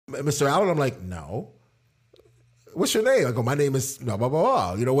Mr. Allen? I'm like, no. What's your name? I go, my name is blah, blah,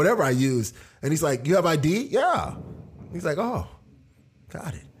 blah, blah. Whatever I use. And he's like, you have ID? Yeah. He's like, oh,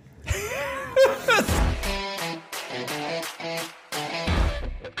 got it.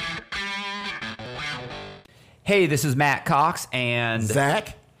 Hey, this is Matt Cox and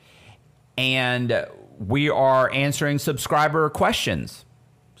Zach. And we are answering subscriber questions.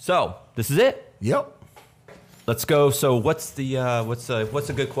 So, this is it. Yep. Let's go. So, what's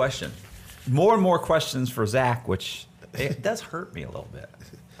a good question? More and more questions for Zach, which it does hurt me a little bit.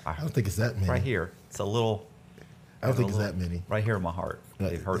 I don't think it's that many. Right here. It's a little. I don't think it's that many. Right here in my heart.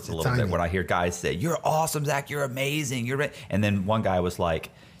 It hurts a little tiny. bit when I hear guys say, "You're awesome, Zach. You're amazing. And then one guy was like,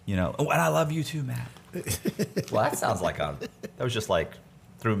 "Oh, and I love you too, Matt." Well, that sounds like that was just like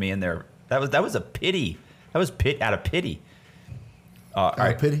threw me in there. That was a pity. That was out of pity. All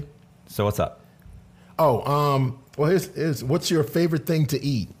right. Pity. So what's up? Oh, well, here's what's your favorite thing to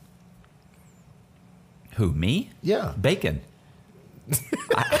eat? Who, me? Yeah. Bacon.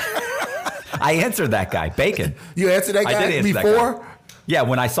 I answered that guy. Bacon. You answered that guy I did answer before? That guy. Yeah,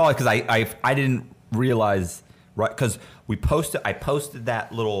 when I saw it, because I didn't realize, right, because I posted that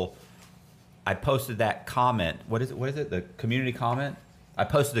comment. What is it? The community comment? I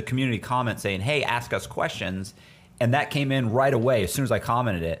posted a community comment saying, hey, ask us questions. And that came in right away as soon as I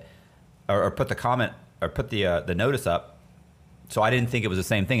commented it or put the comment or put the notice up. So I didn't think it was the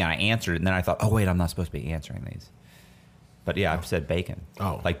same thing. And I answered it. And then I thought, oh, wait, I'm not supposed to be answering these. But yeah, I've said bacon.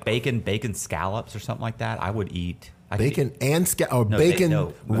 Oh. Like bacon scallops or something like that. I would eat. Bacon and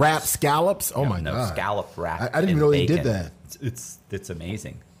wrapped scallops? Oh, my God. Scallop wrap. I didn't even know they did that. It's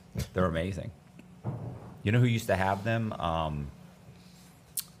amazing. They're amazing. You know who used to have them?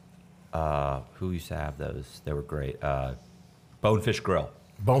 Who used to have those? They were great. Bonefish Grill.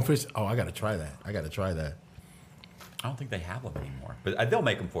 Bonefish? Oh, I got to try that. I don't think they have them anymore. But they'll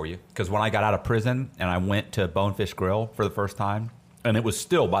make them for you. Because when I got out of prison and I went to Bonefish Grill for the first time, and it was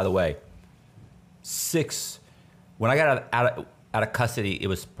still, by the way, when I got out of custody, it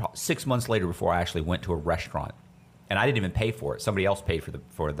was 6 months later before I actually went to a restaurant. And I didn't even pay for it. Somebody else paid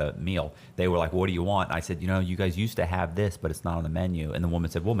for the meal. They were like, what do you want? And I said, you guys used to have this, but it's not on the menu. And the woman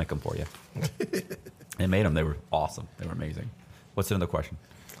said, we'll make them for you. They made them. They were awesome. They were amazing. What's another question?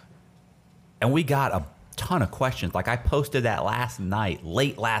 And we got a ton of questions. Like I posted that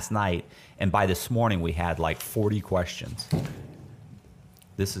late last night. And by this morning, we had like 40 questions.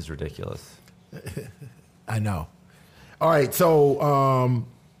 This is ridiculous. I know. All right. So,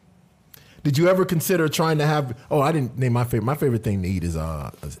 did you ever consider trying to have? Oh, I didn't name my favorite. My favorite thing to eat is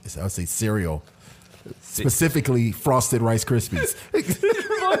I would say cereal, specifically Frosted Rice Krispies.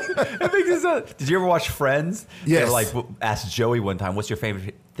 Did you ever watch Friends? Yes. They were like asked Joey one time, "What's your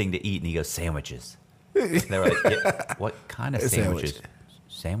favorite thing to eat?" And he goes, "Sandwiches." They were like, yeah, "What kind of sandwiches?"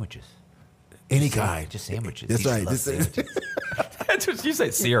 Sandwiches. Any kind. Just sandwiches. That's right. That's what you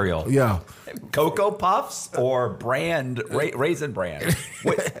say. Cereal. Yeah. Cocoa Puffs or Raisin Bran.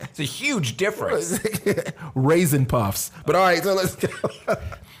 It's a huge difference. Raisin Puffs. But all right, so let's go.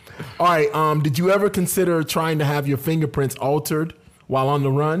 All right. Did you ever consider trying to have your fingerprints altered while on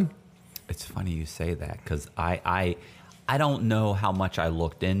the run? It's funny you say that because I don't know how much I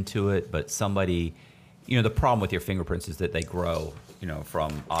looked into it, but somebody, the problem with your fingerprints is that they grow,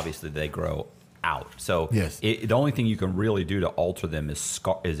 obviously they grow out. So yes. The only thing you can really do to alter them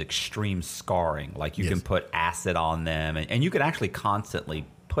is extreme scarring. Like you can put acid on them, and you can actually constantly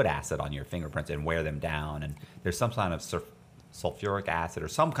put acid on your fingerprints and wear them down. And there's some kind of sulfuric acid or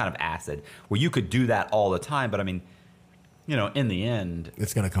some kind of acid where you could do that all the time. But I mean, in the end,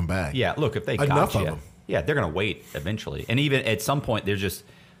 it's going to come back. Yeah, look, if they got you, yeah, they're going to wait eventually. And even at some point, if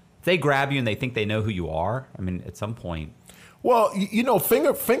they grab you and they think they know who you are, I mean, at some point. Well,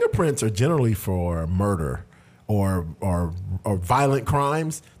 fingerprints are generally for murder or violent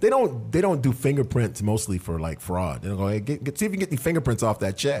crimes. They don't do fingerprints mostly for like fraud. They'll go, hey, see if you can get the fingerprints off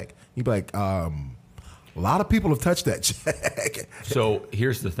that check. You'd be like, a lot of people have touched that check. So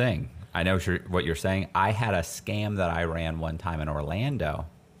here's the thing. I know what you're saying. I had a scam that I ran one time in Orlando.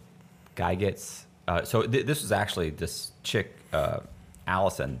 Guy gets this was actually this chick,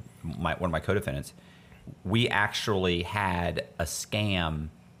 Allison, one of my co-defendants. We actually had a scam,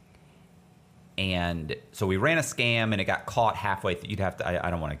 and so we ran a scam, and it got caught halfway through.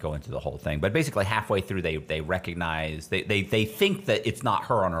 I don't want to go into the whole thing, but basically halfway through, they recognize, they think that it's not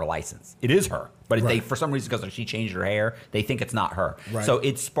her on her license. It is her, but right. They, for some reason, because she changed her hair, they think it's not her. Right. So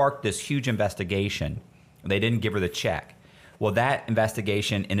it sparked this huge investigation. They didn't give her the check. Well, that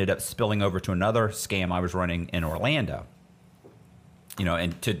investigation ended up spilling over to another scam I was running in Orlando.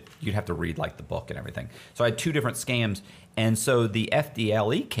 And you'd have to read like the book and everything. So I had two different scams, And so the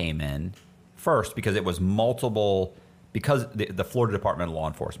FDLE came in first because it was multiple, because the Florida Department of Law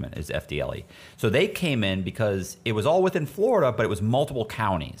Enforcement is FDLE. So they came in because it was all within Florida, but it was multiple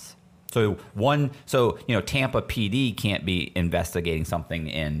counties. So Tampa PD can't be investigating something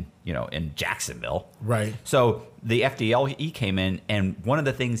in Jacksonville. Right. So the FDLE came in, and one of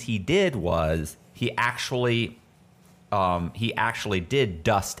the things he did was he actually did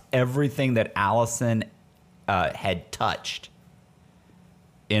dust everything that Allison had touched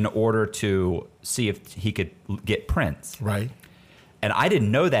in order to see if he could get prints. Right. And I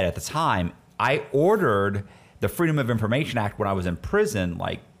didn't know that at the time. I ordered the Freedom of Information Act when I was in prison,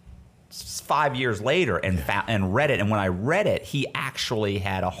 like 5 years later, and read it. And when I read it, he actually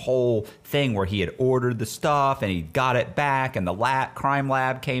had a whole thing where he had ordered the stuff and he got it back, and the crime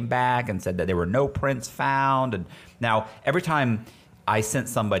lab came back and said that there were no prints found. And now every time I sent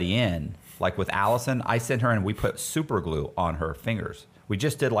somebody in, like with Allison, I sent her and we put super glue on her fingers. We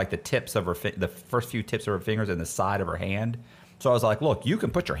just did like the tips of the first few tips of her fingers and the side of her hand. So I was like, look, you can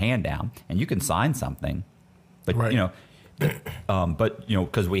put your hand down and you can sign something, but right.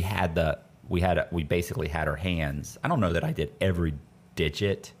 Because we basically had her hands. I don't know that I did every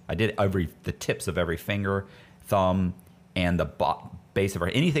digit. I did the tips of every finger, thumb, and the base of her,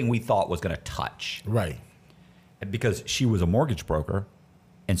 anything we thought was going to touch. Right. Because she was a mortgage broker,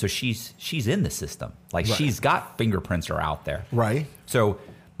 and so she's in the system. Like right. She's got fingerprints are out there. Right. So,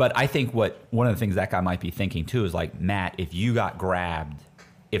 but I think one of the things that guy might be thinking too is like, Matt, if you got grabbed,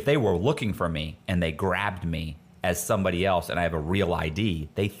 if they were looking for me and they grabbed me as somebody else and I have a real ID,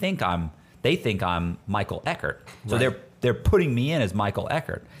 they think I'm Michael Eckert. So right. they're putting me in as Michael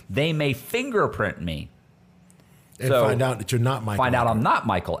Eckert. They may fingerprint me and find out that you're not Michael. Find out Eckert. I'm not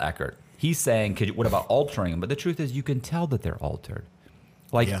Michael Eckert. He's saying, what about altering them? But the truth is, you can tell that they're altered.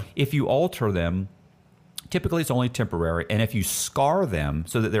 Like if you alter them, typically it's only temporary, and if you scar them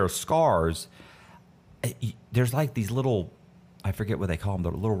so that there are scars, there's like these little, I forget what they call them,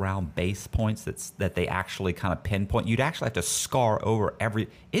 the little round base points that they actually kind of pinpoint. You'd actually have to scar over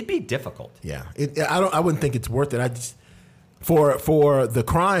it'd be difficult. Yeah. I wouldn't think it's worth it. I just, for the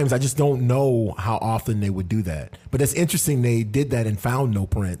crimes, I just don't know how often they would do that. But it's interesting they did that and found no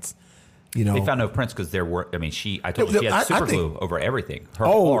prints. They found no prints because there were, I told you she had super glue over everything.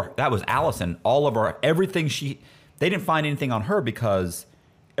 That was Allison. All of her, everything they didn't find anything on her because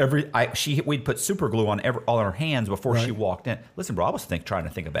we'd put super glue on all her hands before she walked in. Listen, bro, I was trying to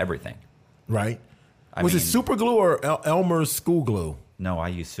think of everything. Right. Was it super glue or Elmer's school glue? No, I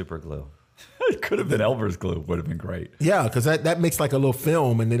used super glue. It could have been Elmer's glue. Would have been great. Yeah, because that makes like a little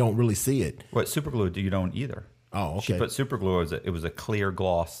film and they don't really see it. What super glue you don't either. Oh, okay. She put super glue it was a clear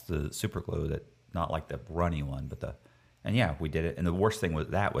gloss, the super glue, that not like the runny one, but we did it. And the worst thing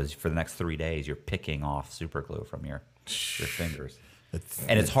was for the next 3 days you're picking off super glue from your fingers.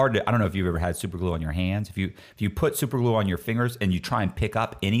 It's hard to. I don't know if you've ever had super glue on your hands. If you put super glue on your fingers and you try and pick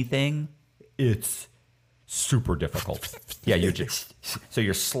up anything, it's super difficult. Yeah,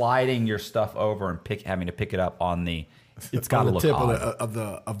 you're sliding your stuff over and having to pick it up on the. It's got to look tip odd. of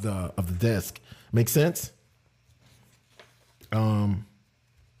the disc. Make sense? Let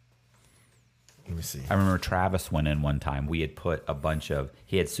me see. I remember Travis went in one time. We had put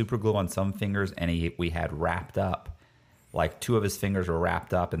he had super glue on some fingers, and we had wrapped up, like 2 of his fingers were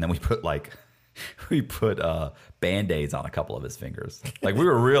wrapped up, and then we put Band-Aids on a couple of his fingers. Like we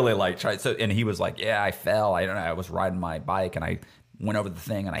were really like trying. So, and he was like, "Yeah, I fell. I don't know. I was riding my bike and I went over the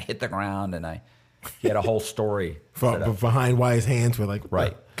thing and I hit the ground and he had a whole story behind why his hands were like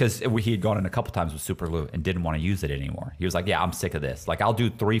right." Because he had gone in a couple times with super glue and didn't want to use it anymore. He was like, "Yeah, I'm sick of this. Like, I'll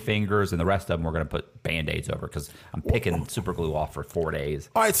do 3 fingers, and the rest of them we're going to put Band-Aids over because I'm picking super glue off for 4 days."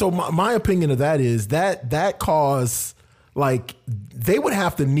 All right, so my opinion of that is that cause, like, they would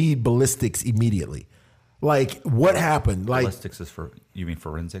have to need ballistics immediately. Like, what happened? Like, ballistics is for, you mean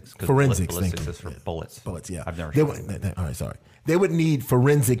forensics? Forensics. Ballistics is for bullets. Bullets, yeah. I've never. All right, sorry. They would need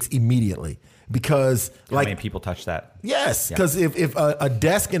forensics immediately. Because how many people touch that? Yes, because if a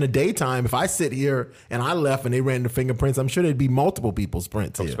desk in the daytime, if I sit here and I left and they ran the fingerprints, I'm sure there'd be multiple people's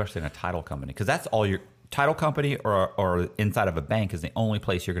prints here. Especially in a title company, because that's all your title company or inside of a bank is the only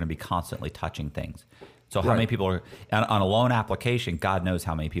place you're going to be constantly touching things. So how many people are on a loan application? God knows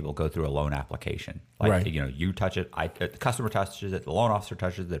how many people go through a loan application. Like you touch it, the customer touches it, the loan officer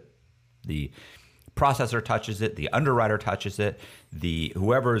touches it, the processor touches it, the underwriter touches it, the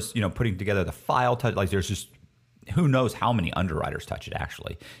whoever's putting together the file touch. Like there's just who knows how many underwriters touch it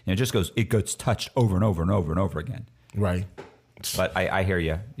actually. And it gets touched over and over and over and over again. Right. But I hear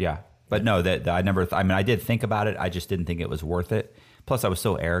you. Yeah. But no, that I never. I did think about it. I just didn't think it was worth it. Plus, I was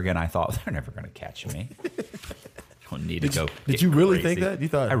so arrogant. I thought they're never going to catch me. don't need to go. Did you really crazy. think that? You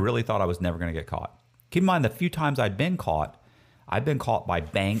thought I really thought I was never going to get caught. Keep in mind, the few times I've been caught by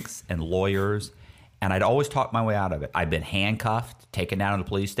banks and lawyers, and I'd always talk my way out of it. I'd been handcuffed, taken down to the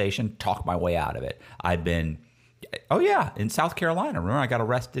police station, talked my way out of it. I'd been, in South Carolina. Remember, I got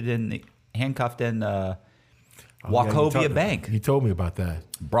arrested handcuffed in Wachovia Bank. You told me about that.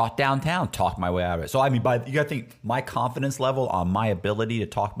 Brought downtown, talked my way out of it. So, I mean, you got to think my confidence level on my ability to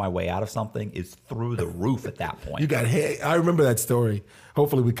talk my way out of something is through the roof at that point. I remember that story.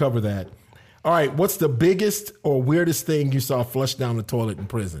 Hopefully we cover that. All right, what's the biggest or weirdest thing you saw flushed down the toilet in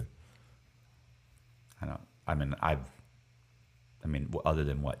prison? Other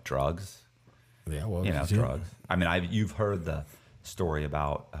than what, drugs? Yeah, well, drugs. I mean, you've heard the story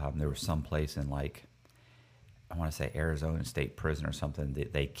about there was some place in I want to say Arizona State Prison or something.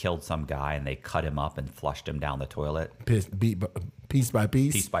 They killed some guy and they cut him up and flushed him down the toilet. Piece by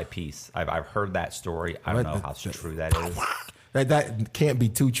piece? Piece by piece. I've heard that story. I don't know how true that is. That can't be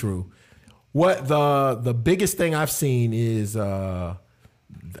too true. What the biggest thing I've seen is a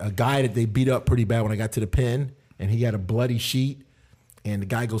guy that they beat up pretty bad when I got to the pen, and he had a bloody sheet, and the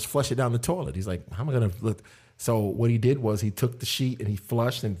guy goes flush it down the toilet. He's like, how am I gonna look? So what he did was he took the sheet and he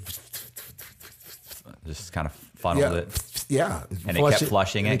flushed and just kind of funneled it. Yeah, and it kept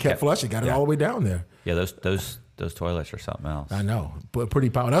flushing. It kept flushing. Got it all the way down there. Yeah, those toilets are something else. I know, but pretty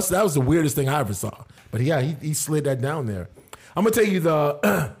powerful. That was the weirdest thing I ever saw. But yeah, he slid that down there. I'm gonna tell you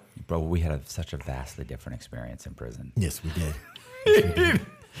the. Bro, we had such a vastly different experience in prison. Yes, we did.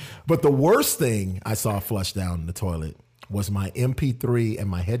 But the worst thing I saw flushed down the toilet was my MP3 and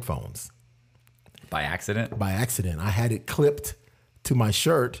my headphones. By accident? By accident. I had it clipped to my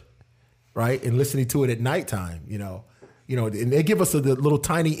shirt, right? And listening to it at nighttime, and they give us the little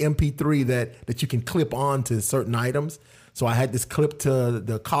tiny MP3 that you can clip on to certain items. So I had this clipped to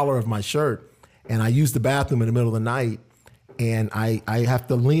the collar of my shirt, and I used the bathroom in the middle of the night. And I have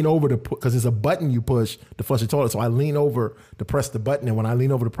to lean over because there's a button you push to flush the toilet. So I lean over to press the button. And when I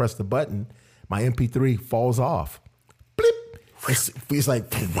lean over to press the button, my MP3 falls off. Blip. It's like,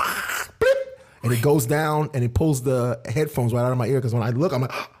 blip. And it goes down and it pulls the headphones right out of my ear. Because when I look, I'm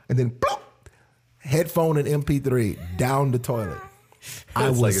like, and then bloop, headphone and MP3 down the toilet.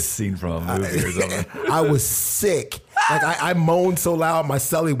 It's like a scene from a movie or something. I was sick. Like I moaned so loud, my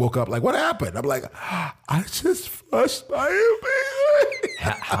cellie woke up. Like, what happened? I'm like, I just flushed my MP3.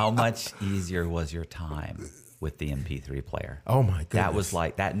 How much easier was your time with the MP3 player? Oh my goodness!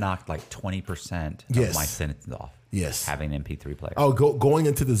 That knocked like 20% of my sentence off. Yes, having an MP3 player. Oh, going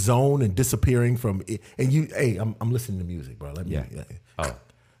into the zone and disappearing from it. And I'm listening to music, bro. Oh.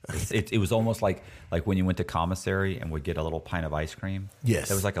 It was almost like when you went to commissary and would get a little pint of ice cream. Yes.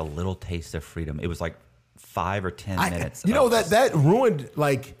 There was like a little taste of freedom. It was like 5 or 10 minutes. That ruined,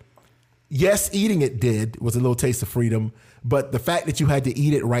 yes, eating it was a little taste of freedom, but the fact that you had to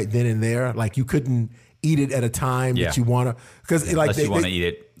eat it right then and there, like you couldn't eat it at a time that you want to, because unless you want to eat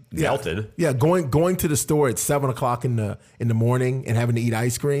it melted. Yeah, going to the store at 7:00 in the morning and having to eat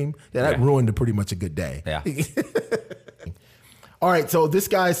ice cream, that ruined pretty much a good day. Yeah. All right, so this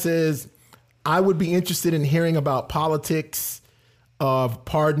guy says, I would be interested in hearing about politics of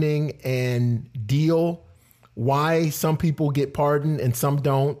pardoning and deal, why some people get pardoned and some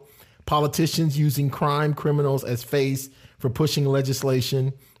don't, politicians using crime criminals as face for pushing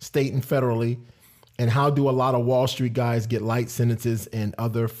legislation, state and federally, and how do a lot of Wall Street guys get light sentences and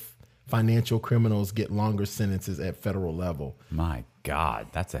other financial criminals get longer sentences at federal level? My God,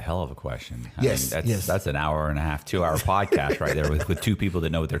 that's a hell of a question. Yes, that's an hour and a half, 2-hour podcast right there with two people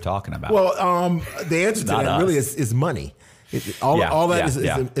that know what they're talking about. Well, the answer to that really is money. All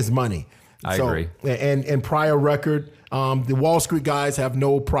that is money. I agree. And prior record, the Wall Street guys have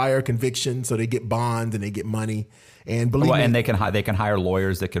no prior conviction, so they get bonds and they get money. And believe me, and they can hire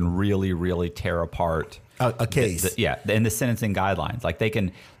lawyers that can really, really tear apart a case. And the sentencing guidelines,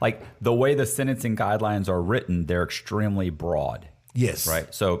 the way the sentencing guidelines are written, they're extremely broad. Yes. Right.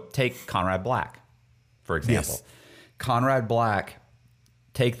 So take Conrad Black, for example. Yes. Conrad Black,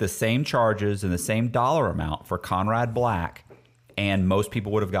 take the same charges and the same dollar amount for Conrad Black, and most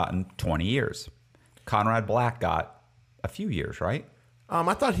people would have gotten 20 years. Conrad Black got a few years, right?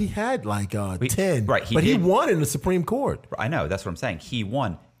 I thought he had 10. Right. He won in the Supreme Court. I know. That's what I'm saying. He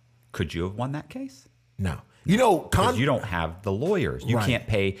won. Could you have won that case? No. Because you don't have the lawyers. You can't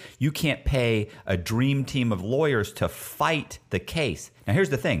pay a dream team of lawyers to fight the case. Now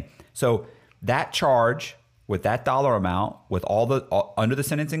here's the thing. So that charge with that dollar amount, with all under the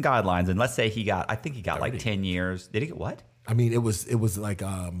sentencing guidelines, and let's say he got 10 years. Did he get what? I mean, it was like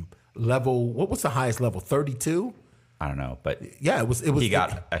level. What was the highest level? 32. I don't know, but Yeah, it was. he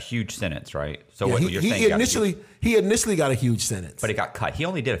got a huge sentence, right? So Yeah, what you're saying? he initially got a huge sentence, But it got cut. He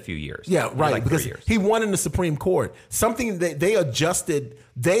only did a few years. yeah, He did right, like because 3 years. he won in the Supreme Court. Something that they adjusted,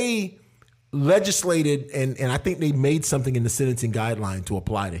 they legislated, and I think they made something in the sentencing guideline to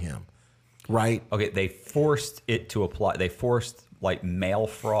apply to him, right? Okay, they forced it to apply. They forced like mail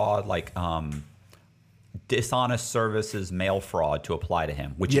fraud, like dishonest services mail fraud to apply to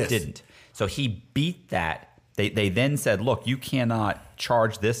him, which Yes. it didn't. So he beat that. They then said, look, you cannot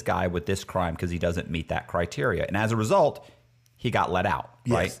charge this guy with this crime because he doesn't meet that criteria. And as a result, he got let out,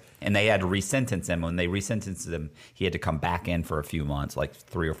 right? Yes. And they had to resentence him. When they resentenced him, he had to come back in for a few months, like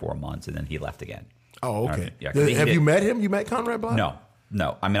 3 or 4 months, and then he left again. Oh, okay. Yeah, 'cause he Have did- you met him? You met Conrad Black?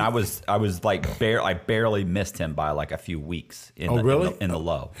 No. I mean, I was like I barely missed him by like a few weeks in, really? in the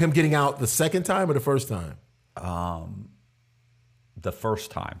low. Him getting out the second time or the first time? The first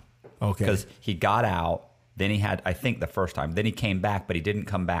time. Okay. Because he got out, then he had, I think the first time, then he came back, but he didn't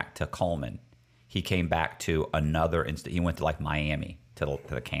come back to Coleman. He came back to another he went to like Miami to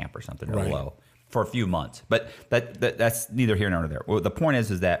the camp or something, or Right. low, for a few months. But that's neither here nor there. Well, the point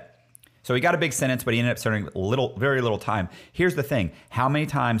is that, so he got a big sentence, but he ended up serving very little time. Here's the thing. How many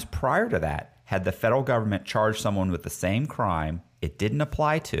times prior to that had the federal government charged someone with the same crime it didn't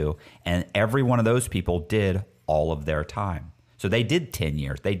apply to, and every one of those people did all of their time? So they did 10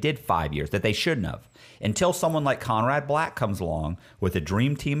 years. They did 5 years that they shouldn't have. Until someone like Conrad Black comes along with a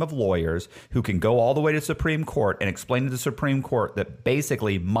dream team of lawyers who can go all the way to the Supreme Court and explain to the Supreme Court that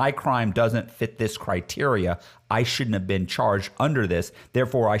basically my crime doesn't fit this criteria. I shouldn't have been charged under this.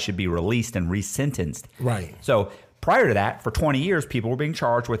 Therefore, I should be released and resentenced. Right. So prior to that, for 20 years, people were being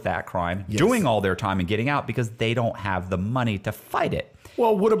charged with that crime, Yes. doing all their time and getting out because they don't have the money to fight it.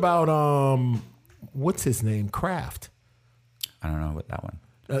 Well, what about what's his name? Kraft. I don't know what that one.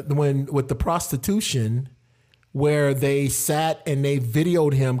 When with the prostitution, where they sat and they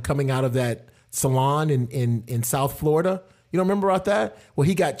videoed him coming out of that salon in South Florida. You don't remember about that? Well,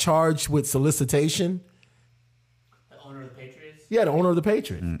 he got charged with solicitation. The owner of the Patriots? Yeah, the owner of the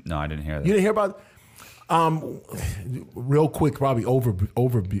Patriots. No, I didn't hear that. You didn't hear about? Real quick, probably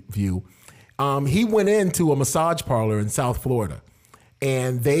overview. He went into a massage parlor in South Florida,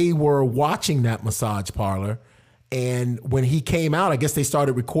 and they were watching that massage parlor. And when he came out, I guess they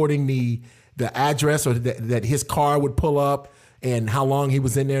started recording the address or that his car would pull up and how long he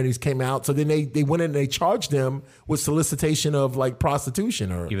was in there and he came out. So then they went in and they charged him with solicitation of like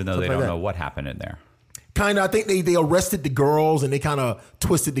prostitution or Even though they something like don't that. know what happened in there. Kind of, I think they arrested the girls and they kind of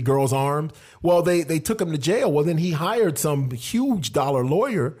twisted the girls' arms. Well, they took him to jail. Well, then he hired some huge dollar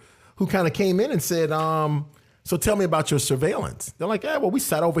lawyer who kind of came in and said, so tell me about your surveillance. They're like, yeah, well, we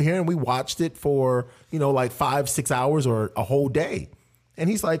sat over here and we watched it for, like 5-6 hours or a whole day. And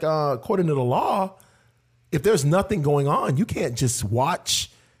he's like, according to the law, if there's nothing going on, you can't just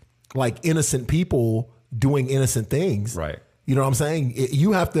watch like innocent people doing innocent things. Right. You know what I'm saying?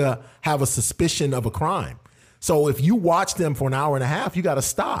 You have to have a suspicion of a crime. So if you watch them for an hour and a half, you got to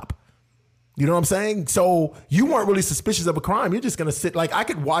stop. You know what I'm saying? So you weren't really suspicious of a crime. You're just going to sit, like I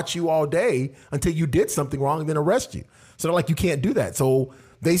could watch you all day until you did something wrong and then arrest you. So they're like, you can't do that. So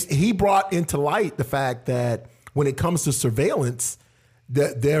he brought into light the fact that when it comes to surveillance,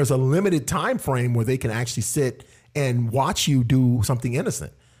 that there's a limited time frame where they can actually sit and watch you do something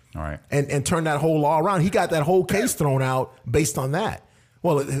innocent. All right. And turn that whole law around. He got that whole case thrown out based on that.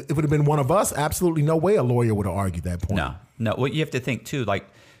 Well, if it would have been one of us, absolutely no way a lawyer would have argued that point. No. What you have to think too, like,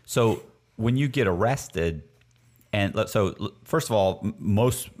 so when you get arrested, so first of all,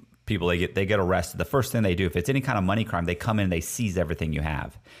 most people they get arrested. The first thing they do, if it's any kind of money crime, they come in and they seize everything you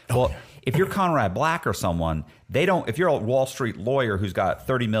have. Well, if you're Conrad Black or someone, they don't. If you're a Wall Street lawyer who's got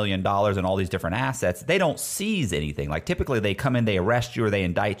 $30 million and all these different assets, they don't seize anything. Like typically, they come in, they arrest you or they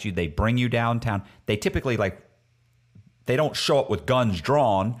indict you, they bring you downtown. They typically they don't show up with guns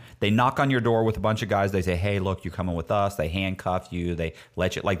drawn. They knock on your door with a bunch of guys. They say, hey, look, you're coming with us. They handcuff you. They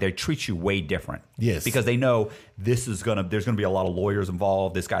let you, they treat you way different. Yes. Because they know there's going to be a lot of lawyers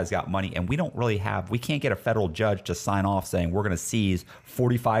involved. This guy's got money. And we can't get a federal judge to sign off saying we're going to seize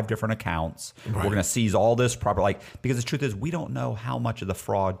 45 different accounts. Right. We're going to seize all this property. Because the truth is, we don't know how much of the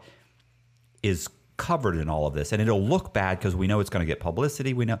fraud is covered in all of this, and it'll look bad because we know it's going to get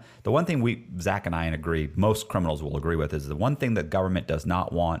publicity. We know the one thing Zach and I agree, most criminals will agree with, is the one thing that government does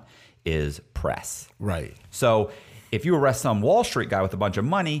not want is press. Right. So if you arrest some Wall Street guy with a bunch of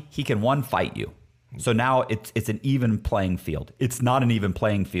money, he can fight you. So now it's an even playing field. It's not an even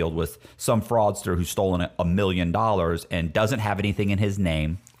playing field with some fraudster who's stolen $1 million and doesn't have anything in his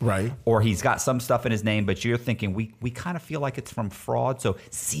name. Right. Or he's got some stuff in his name, but you're thinking we kind of feel like it's from fraud. So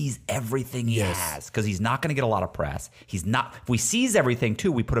seize everything he has, because he's not going to get a lot of press. He's not. If we seize everything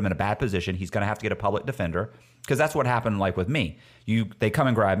too, we put him in a bad position. He's going to have to get a public defender, because that's what happened. Like with me, they come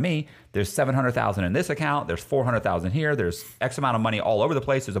and grab me. There's $700,000 in this account. There's $400,000 here. There's X amount of money all over the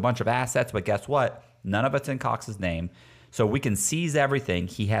place. There's a bunch of assets, but guess what? None of it's in Cox's name. So we can seize everything.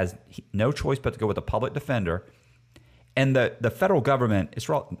 He has no choice but to go with a public defender. And the federal government, it's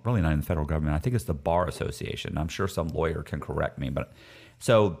really not in the federal government. I think it's the Bar Association. I'm sure some lawyer can correct me, but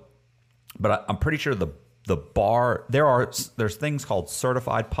I'm pretty sure the bar, there's things called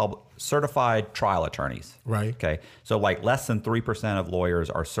certified trial attorneys. Right. Okay. So like less than 3% of lawyers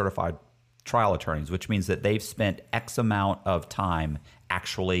are certified trial attorneys, which means that they've spent X amount of time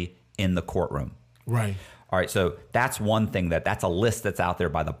actually in the courtroom. Right. All right. So that's one thing that's a list that's out there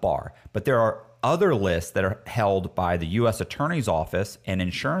by the bar. But there are other lists that are held by the U.S. Attorney's Office and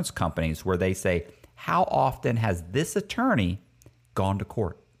insurance companies where they say, how often has this attorney gone to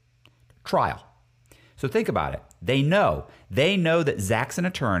court? Trial. So think about it. They know that Zach's an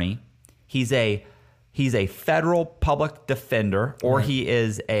attorney. He's a federal public defender, or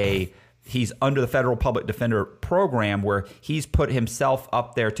right. He's under the federal public defender program where he's put himself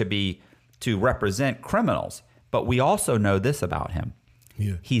up there to represent criminals. But we also know this about him.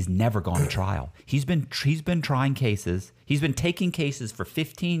 Yeah. He's never gone to trial. He's been trying cases. He's been taking cases for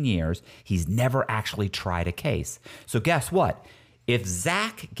 15 years. He's never actually tried a case. So guess what? If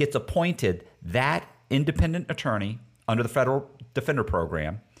Zach gets appointed that independent attorney under the federal defender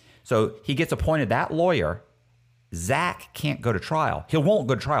program, so he gets appointed that lawyer, Zach can't go to trial. He won't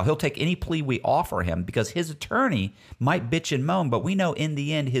go to trial. He'll take any plea we offer him because his attorney might bitch and moan, but we know in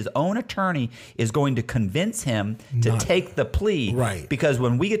the end his own attorney is going to convince him to take the plea. Right. Because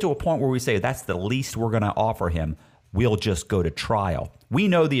when we get to a point where we say that's the least we're going to offer him, we'll just go to trial. We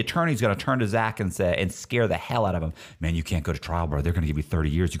know the attorney's going to turn to Zach and scare the hell out of him. Man, you can't go to trial, bro. They're going to give you 30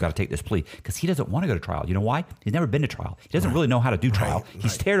 years. You got to take this plea, because he doesn't want to go to trial. You know why? He's never been to trial. He doesn't really know how to do trial.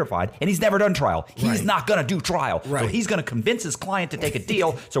 He's terrified, and he's never done trial. He's not going to do trial. So he's going to convince his client to take a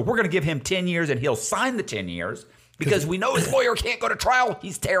deal. So we're going to give him 10 years, and he'll sign the 10 years because we know his lawyer can't go to trial.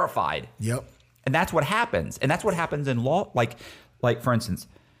 He's terrified. Yep. And that's what happens. And that's what happens in law. Like for instance,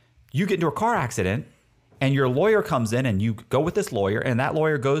 you get into a car accident, and your lawyer comes in, and you go with this lawyer, and that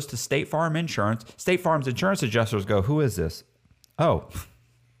lawyer goes to State Farm Insurance. State Farm's insurance adjusters go, who is this? Oh,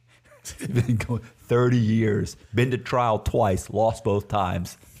 been going 30 years, been to trial twice, lost both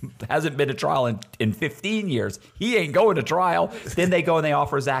times. Hasn't been to trial in 15 years. He ain't going to trial. Then they go and they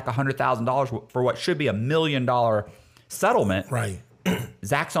offer Zach $100,000 for what should be $1 million settlement. Right.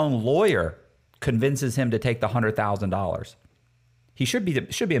 Zach's own lawyer convinces him to take the $100,000. He should be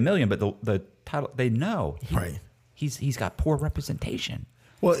 $1 million, but the title, they know he's got poor representation.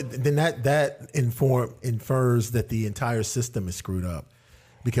 Well, then that infers that the entire system is screwed up,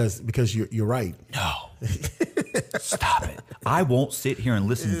 because you're right. No, stop it! I won't sit here and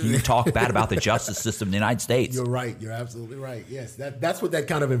listen to you talk bad about the justice system in the United States. You're right. You're absolutely right. Yes, that's what that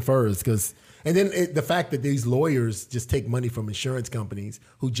kind of infers. And then the fact that these lawyers just take money from insurance companies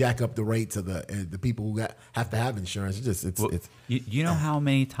who jack up the rates of the people who have to have insurance. It's you know how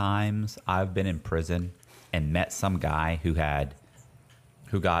many times I've been in prison and met some guy who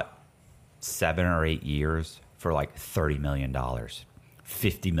got 7 or 8 years for like $30 million,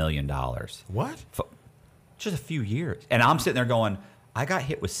 $50 million. What? Just a few years. And I'm sitting there going, I got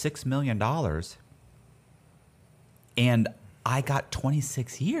hit with $6 million and I got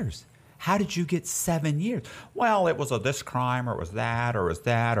 26 years. How did you get 7 years? Well, it was this crime, or it was that,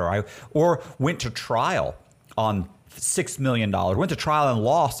 or went to trial on $6 million. Went to trial and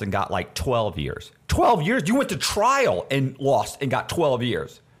lost and got like 12 years. 12 years? You went to trial and lost and got 12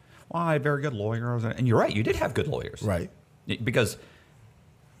 years. Well, I had very good lawyers. And you're right, you did have good lawyers. Right. Because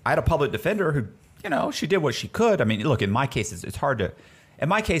I had a public defender who, she did what she could. I mean, look, in my case, it's hard to... In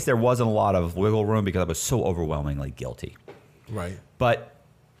my case, there wasn't a lot of wiggle room because I was so overwhelmingly guilty. Right. But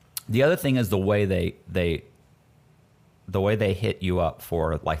the other thing is the way they hit you up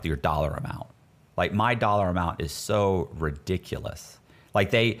for like your dollar amount. Like my dollar amount is so ridiculous.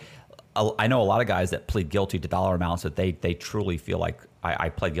 Like I know a lot of guys that plead guilty to dollar amounts that they truly feel like I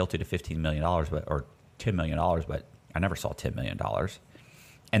pled guilty to $15 million or $10 million, but I never saw $10 million.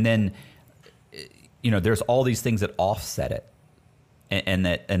 And then, there's all these things that offset it.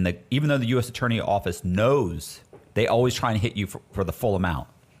 And even though the U.S. Attorney Office knows, they always try and hit you for the full amount.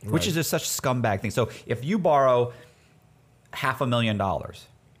 Right. Which is just such a scumbag thing. So if you borrow $500,000,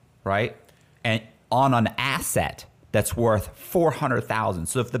 right, and on an asset that's worth $400,000.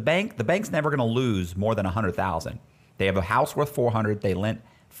 So if the bank's never going to lose more than $100,000. They have a house worth $400,000. They lent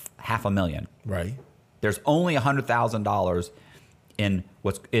 $500,000. Right. There's only $100,000 in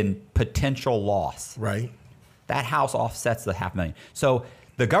potential loss. Right. That house offsets the $500,000. So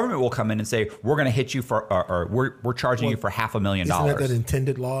the government will come in and say, we're going to hit you for, or we're charging you for $500,000. Isn't that an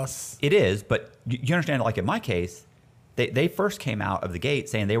intended loss? It is, but you understand, like in my case, they first came out of the gate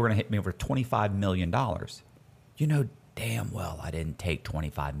saying they were going to hit me for $25 million. You know damn well I didn't take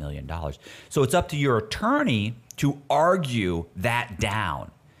 $25 million. So it's up to your attorney to argue that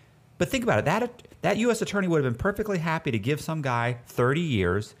down. But think about it. That U.S. attorney would have been perfectly happy to give some guy 30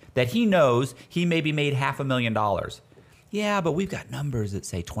 years that he knows he maybe made $500,000. Yeah, but we've got numbers that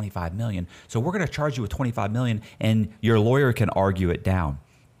say $25 million. So we're going to charge you with $25 million, and your lawyer can argue it down.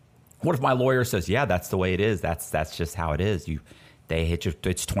 What if my lawyer says, yeah, that's the way it is. That's just how it is. They hit you,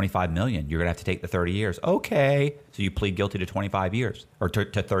 it's $25 million. You're going to have to take the 30 years. Okay. So you plead guilty to 25 years or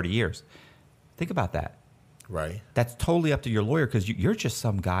to 30 years. Think about that. Right. That's totally up to your lawyer because you're just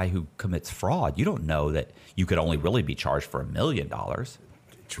some guy who commits fraud. You don't know that you could only really be charged for $1 million.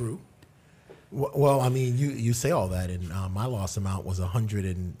 True. Well, I mean, you say all that, and my loss amount was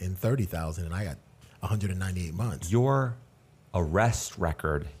 $130,000, and I got 198 months. Your arrest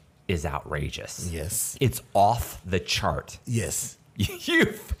record is outrageous. Yes. It's off the chart. Yes.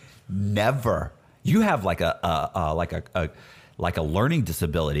 You've never. You have like a learning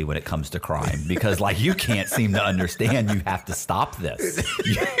disability when it comes to crime because like you can't seem to understand. You have to stop this.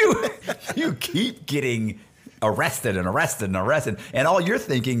 You keep getting arrested and arrested and arrested, and all you're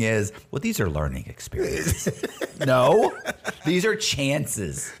thinking is, well, these are learning experiences. No, these are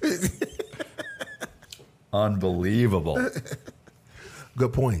chances. Unbelievable.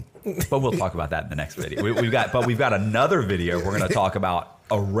 Good point. But we'll talk about that in the next video. We've got another video. We're going to talk about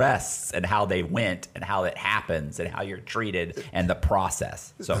arrests and how they went and how it happens and how you're treated and the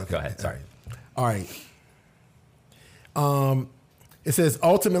process. So okay. Go ahead. Sorry. All right. It says,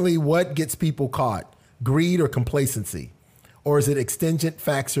 ultimately, what gets people caught? Greed or complacency? Or is it extingent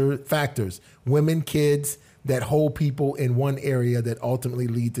factors, women, kids, that hold people in one area that ultimately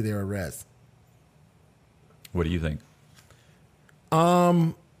lead to their arrest? What do you think?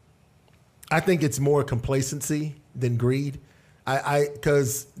 I think it's more complacency than greed.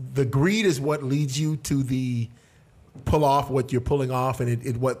 Because the greed is what leads you to the pull off what you're pulling off, and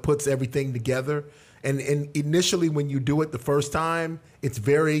it what puts everything together. And initially, when you do it the first time,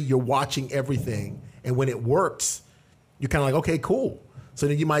 you're watching everything. And when it works, you're kind of like, okay, cool. So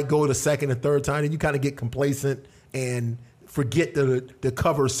then you might go the second and third time, and you kind of get complacent and forget to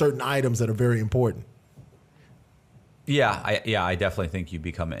cover certain items that are very important. Yeah, I definitely think you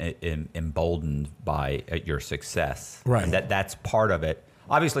become emboldened by your success. Right. And that's part of it.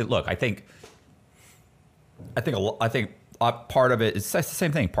 Obviously, look, I think part of it is the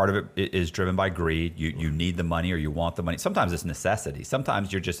same thing. Part of it is driven by greed. You need the money or you want the money. Sometimes it's necessity.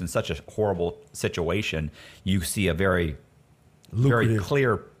 Sometimes you're just in such a horrible situation. You see a very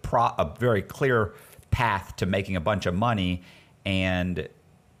clear path to making a bunch of money, and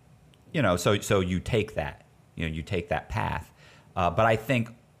so you take that. You take that path. But I think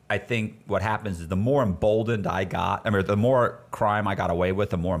what happens is the more emboldened I got, the more crime I got away with,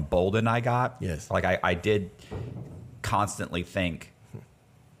 the more emboldened I got. Yes. Like I did constantly think,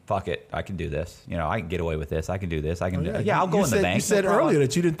 fuck it, I can do this. I can get away with this. I can do this. I can do. Yeah, I'll go in the bank. You said earlier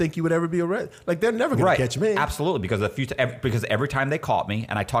that you didn't think you would ever be arrested. Like they're never going to catch me. Absolutely, because every time they caught me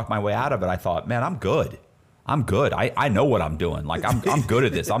and I talked my way out of it, I thought, man, I'm good. I know what I'm doing. Like I'm good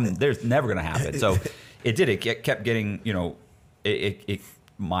at this. There's never going to happen. So it did. It kept getting.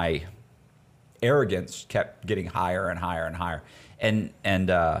 My arrogance kept getting higher and higher and higher. And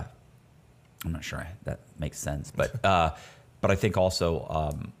I'm not sure that makes sense, but I think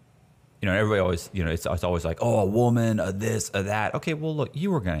also, everybody always, it's always like, oh, a woman, a this, a that. Okay, well, look,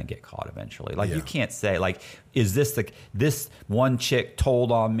 you were gonna get caught eventually. Like you can't say like, is this one chick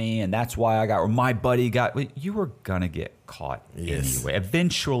told on me and that's why I got, or my buddy got. You were gonna get caught anyway.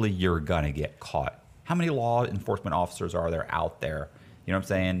 Eventually, you're gonna get caught. How many law enforcement officers are there out there? You know what I'm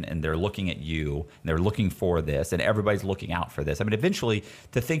saying? And they're looking at you, and they're looking for this, and everybody's looking out for this. Eventually,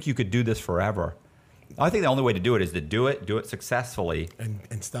 to think you could do this forever, I think the only way to do it is to do it successfully,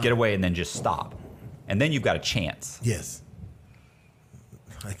 and stop. Get away, and then just stop. And then you've got a chance. Yes.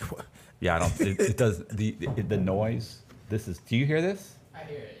 Like what? Yeah, I don't. It does the noise. Do you hear this? I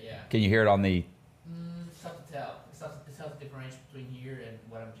hear it, yeah. Can you hear it on the? It's tough to tell. It's tough to differentiate between here and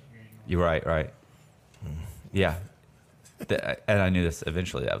what I'm hearing. You're right. Yeah. And I knew this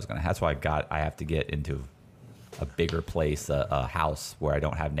eventually that was going to. That's why I have to get into a bigger place, a house where I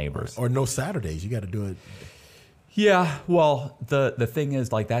don't have neighbors. Or no Saturdays. You got to do it. Yeah, well, the thing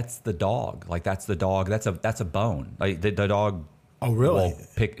is, like, that's the dog. Like, that's the dog. That's a bone. Like, the dog. Oh, really? Will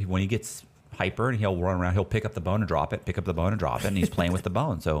pick when he gets hyper and he'll run around. He'll pick up the bone and drop it. Pick up the bone and drop it, and he's playing with the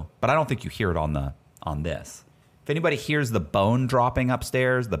bone. So, but I don't think you hear it on this. If anybody hears the bone dropping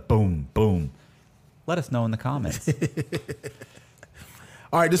upstairs, the boom, boom, let us know in the comments.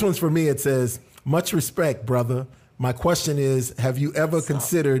 All right, this one's for me. It says, "Much respect, brother. My question is, have you ever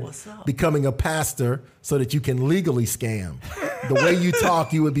considered becoming a pastor so that you can legally scam? The way you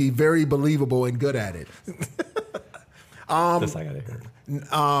talk, you would be very believable and good at it." This I gotta hear.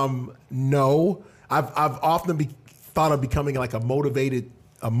 No. I've often thought of becoming like a motivated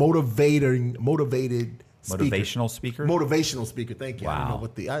Motivational speaker. Motivational speaker. Thank you. I don't know Wow.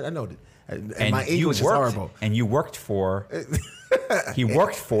 what I know that. And And my English is horrible. And you worked for. He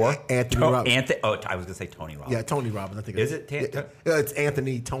worked for Anthony Robbins. I was gonna say Tony Robbins. Yeah, Tony Robbins. I think Is it? it's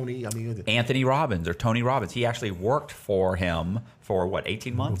Anthony, Tony. I mean, Anthony Robbins or Tony Robbins. He actually worked for him for what,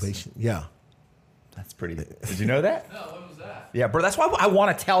 18 months? motivation. Yeah. That's pretty. Did you know that? No, when was that? Yeah, bro. That's why I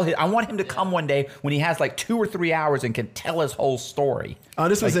want to tell him. I want him to come one day when he has like 2 or 3 hours and can tell his whole story.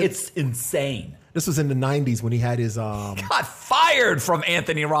 This was it's insane. This was in the 90s when he had his Got fired from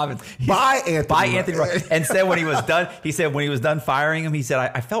Anthony Robbins. by Anthony Robbins. And said when he was done, when he was done firing him, he said,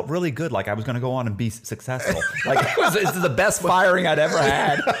 I felt really good, like I was going to go on and be successful. Like this is the best firing I'd ever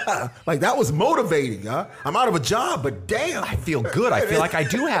had. Like that was motivating, huh? I'm out of a job, but damn, I feel good. I feel like I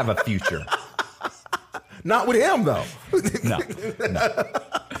do have a future. not with him though. No.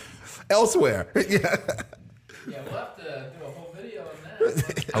 Elsewhere. Yeah. Yeah, we'll have to do a whole video on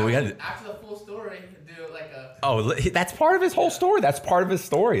that. Oh, we had After the full story, do like a. Oh, that's part of his whole story. That's part of his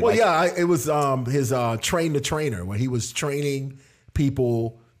story. Well, it was his train the trainer, where he was training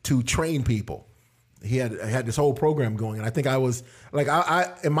people to train people. He had this whole program going, and I think I was like,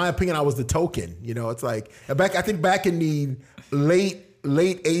 I in my opinion, I was the token. You know, it's like I think back in the late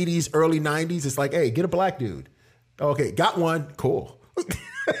 80s, early 90s, it's like, hey, get a black dude. Okay, got one, cool.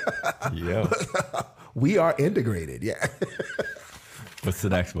 Yeah. We are integrated. Yeah. What's the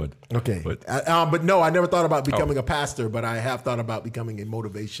next one? Okay. But no, I never thought about becoming a pastor, but I have thought about becoming a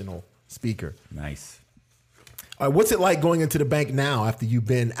motivational speaker. Nice. All right, what's it like going into the bank now after you've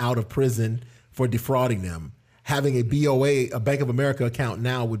been out of prison for defrauding them? Having a BOA, a Bank of America account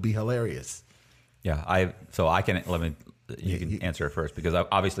now would be hilarious. Yeah, you can answer it first because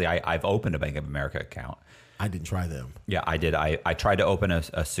I've opened a Bank of America account. I didn't try them. Yeah, I did. I tried to open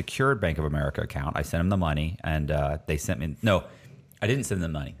a secured Bank of America account. I sent them the money, and they sent me. No, I didn't send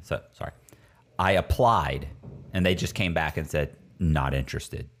them the money. So sorry. I applied, and they just came back and said not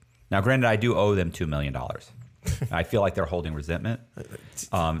interested. Now, granted, I do owe them $2 million. I feel like they're holding resentment.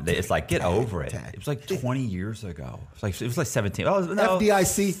 It's like get over it. It was like 20 years ago. It was like 17. Oh no.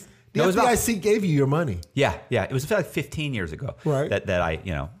 FDIC. The FDIC gave you your money. Yeah. It was like 15 years ago. Right. That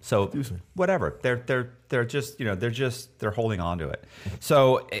I, so whatever. They're just, they're holding on to it.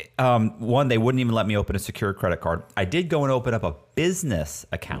 So one, they wouldn't even let me open a secured credit card. I did go and open up a business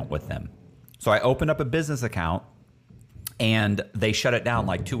account with them. So I opened up a business account and they shut it down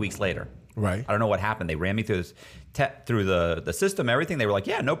like 2 weeks later. Right. I don't know what happened. They ran me through through the system, everything. They were like,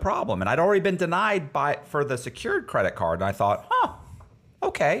 yeah, no problem. And I'd already been denied for the secured credit card. And I thought,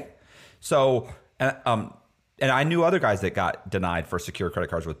 okay. So, and I knew other guys that got denied for secure credit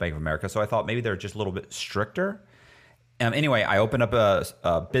cards with Bank of America. So I thought maybe they're just a little bit stricter. Anyway, I opened up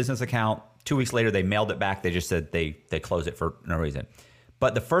a business account. 2 weeks later, they mailed it back. They just said they closed it for no reason.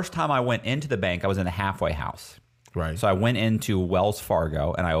 But the first time I went into the bank, I was in a halfway house. Right. So I went into Wells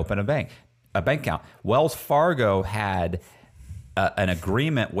Fargo and I opened a bank account. Wells Fargo had an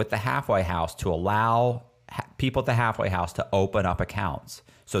agreement with the halfway house to allow people at the halfway house to open up accounts.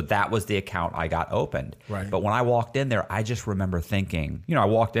 So that was the account I got opened. Right. But when I walked in there, I just remember thinking, I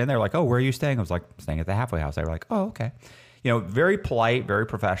walked in there like, oh, where are you staying? I was like, staying at the halfway house. They were like, oh, okay. Very polite, very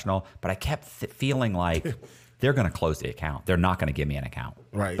professional. But I kept feeling like they're going to close the account. They're not going to give me an account.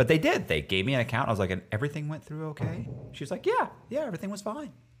 Right. But they did. They gave me an account. I was like, and everything went through okay? She was like, yeah, everything was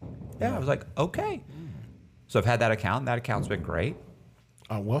fine. Yeah, I was like, okay. So I've had that account. And that account's been great.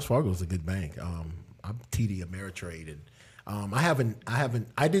 Wells Fargo is a good bank. I'm TD Ameritrade, and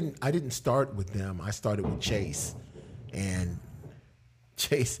I didn't start with them. I started with Chase, and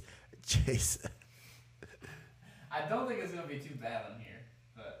Chase. I don't think it's gonna be too bad on here,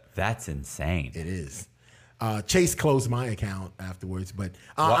 but That's insane. It is. Chase closed my account afterwards, but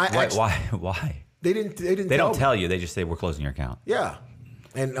Why? They didn't. They don't tell you. They just say we're closing your account. Yeah,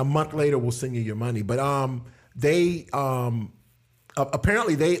 and a month later we'll send you your money. But they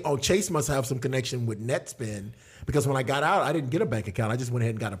Apparently, Chase must have some connection with NetSpend because when I got out, I didn't get a bank account. I just went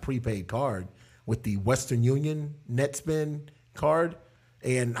ahead and got a prepaid card with the Western Union NetSpend card,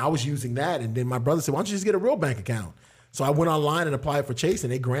 and I was using that. And then my brother said, "Why don't you just get a real bank account?" So I went online and applied for Chase,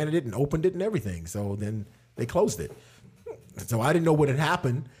 and they granted it and opened it and everything. So then they closed it. So I didn't know what had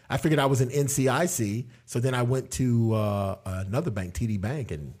happened. I figured I was in NCIC. So then I went to another bank, TD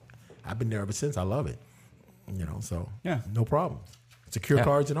Bank, and I've been there ever since. I love it. So no problem. Secure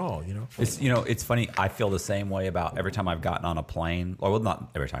cards and all, It's funny. I feel the same way about every time I've gotten on a plane. Well,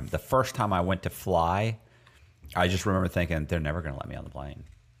 not every time. The first time I went to fly, I just remember thinking they're never going to let me on the plane.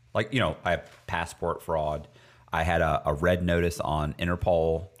 Like, I have passport fraud. I had a red notice on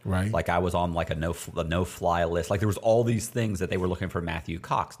Interpol. Right. Like I was on like a no fly list. Like there was all these things that they were looking for Matthew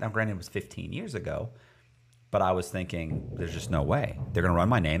Cox. Now, granted, it was 15 years ago, but I was thinking there's just no way they're going to run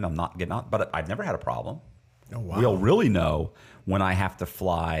my name. I'm not getting on. But I've never had a problem. Oh, wow. We'll really know when I have to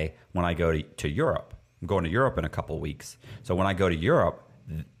fly when I go to Europe. I'm going to Europe in a couple of weeks. So when I go to Europe,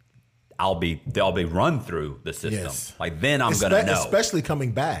 they'll be run through the system. Yes. Like then I'm going to know. Especially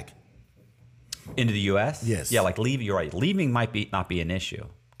coming back. Into the U.S.? Yes. Yeah, like leaving, you're right. Leaving might not be an issue.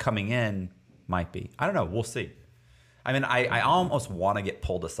 Coming in might be. I don't know. We'll see. I mean, I almost want to get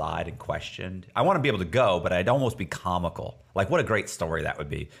pulled aside and questioned. I want to be able to go, but I'd almost be comical. Like, what a great story that would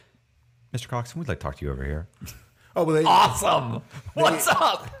be. Mr. Cox, we'd like to talk to you over here. Oh, well, Awesome. What's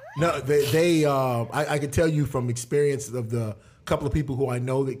up? No, I can tell you from experience of the couple of people who I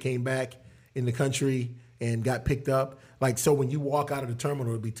know that came back in the country and got picked up. Like, so when you walk out of the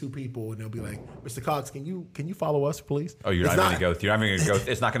terminal, it'll be two people, and they'll be like, "Mr. Cox, can you follow us, please?" Oh, you're not going to go. You're not going to go.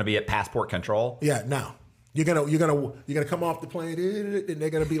 It's not going to be at passport control. Yeah, no. You're gonna come off the plane, and they're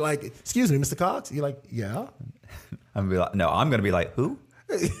gonna be like, "Excuse me, Mr. Cox." You're like, "Yeah." I'm gonna be like, no. I'm going to be like, who?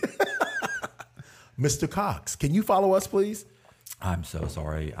 Mr. Cox, can you follow us, please? I'm so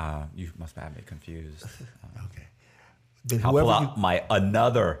sorry. You must have me confused. Okay. Then I'll pull out my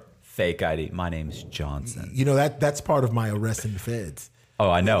another fake ID. My name's Johnson. That's part of my arrest in the feds. Oh,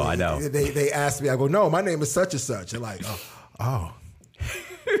 I know. They asked me. I go, "No, my name is such and such." They're like, "Oh."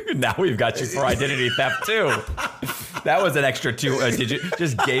 Now we've got you for identity theft too. That was an extra 2. Did you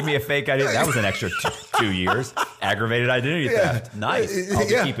just gave me a fake ID? That was an extra 2 years. Aggravated identity theft. Nice. I'll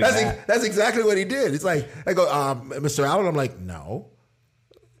be keeping that. That's exactly what he did. It's like, I go, Mr. Allen. I'm like, no.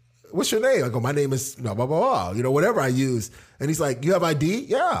 What's your name? I go, my name is blah, blah, blah, blah. Whatever I use. And he's like, you have ID?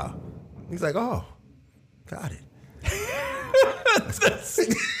 Yeah. He's like, oh, got it.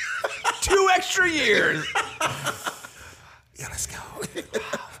 2 extra years. Yeah, let's go.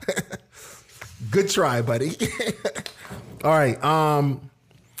 Good try, buddy. All right.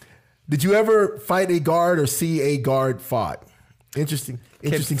 Did you ever fight a guard or see a guard fought? Interesting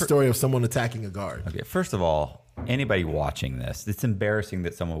story of someone attacking a guard. Okay, first of all, anybody watching this, it's embarrassing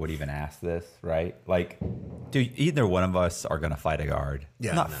that someone would even ask this, right? Like, dude, either one of us are going to fight a guard. Yeah,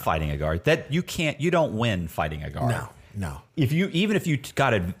 I'm not fighting a guard. That you don't win fighting a guard. No. Even if you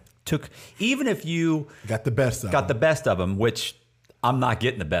got the best of them, which I'm not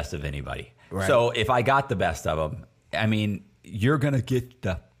getting the best of anybody. Right. So if I got the best of them, I mean, you're going to get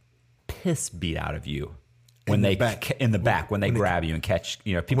the piss beat out of you when they grab you and catch,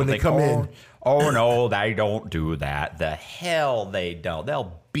 people when they think, come in. Oh no, they don't do that. The hell they don't.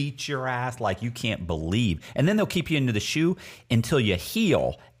 They'll beat your ass like you can't believe. And then they'll keep you into the shoe until you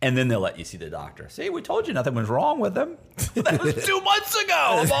heal. And then they'll let you see the doctor. See, we told you nothing was wrong with them. That was 2 months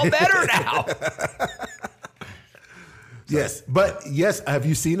ago. I'm all better now. Yes. But yes, have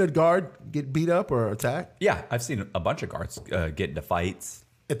you seen a guard get beat up or attacked? Yeah, I've seen a bunch of guards get into fights.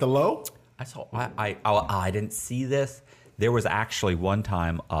 At the low? I saw. I didn't see this. There was actually one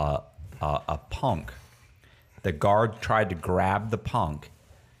time a punk. The guard tried to grab the punk.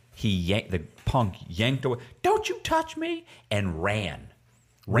 The punk yanked away. "Don't you touch me!" and ran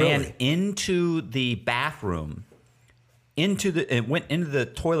Really? into the bathroom, and went into the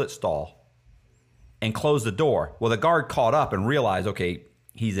toilet stall, and closed the door. Well, the guard caught up and realized, okay,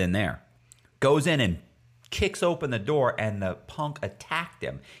 he's in there. Goes in and kicks open the door, and the punk attacked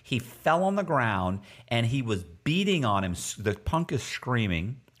him. He fell on the ground, and he was beating on him. The punk is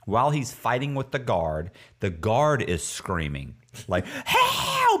screaming while he's fighting with the guard. The guard is screaming like,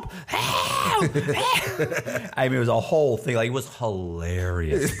 "Help! Help! Help!" I mean, it was a whole thing. Like, it was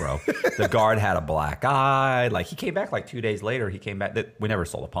hilarious, bro. The guard had a black eye. Like, he came back like 2 days later. He came back. We never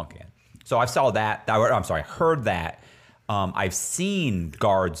saw the punk again. So I saw that. Heard that. I've seen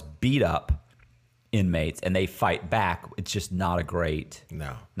guards beat up inmates and they fight back. It's just not a great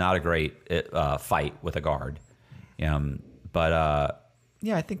fight with a guard. I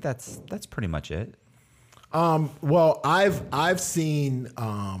think that's pretty much it. Well, I've seen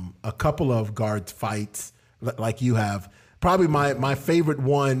a couple of guards fights like you have. Probably my favorite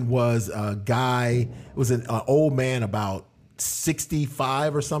one was a guy. It was an old man about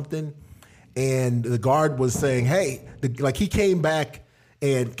 65 or something, and the guard was saying, "Hey," like he came back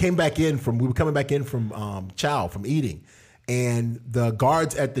in from. We were coming back in from chow, from eating, and the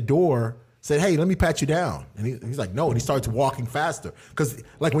guards at the door said, "Hey, let me pat you down." And he's like, "No." And he starts walking faster. Because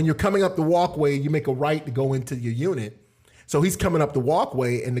like when you're coming up the walkway, you make a right to go into your unit. So he's coming up the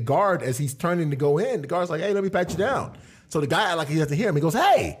walkway, and the guard, as he's turning to go in, the guard's like, "Hey, let me pat you down." So the guy, like he doesn't hear him. He goes,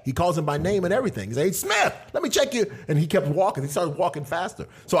 "Hey." He calls him by name and everything. He says, "Hey, Smith, let me check you." And he kept walking. He started walking faster.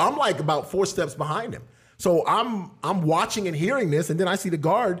 So I'm like about 4 steps behind him. So I'm watching and hearing this, and then I see the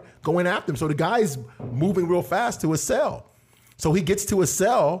guard going after him. So the guy's moving real fast to his cell. So he gets to his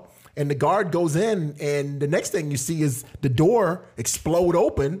cell, and the guard goes in, and the next thing you see is the door explode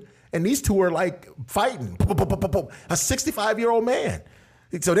open, and these two are like fighting. A 65-year-old man.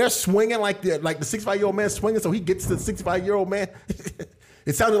 So they're swinging like the 65-year-old man swinging. So he gets to the 65-year-old man.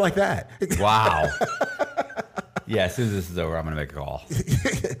 It sounded like that. Wow. Yeah, as soon as this is over, I'm going to make a call.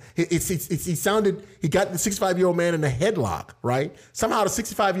 He got the 65-year-old man in a headlock, right? Somehow the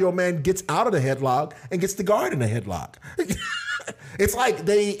 65-year-old man gets out of the headlock and gets the guard in a headlock. It's like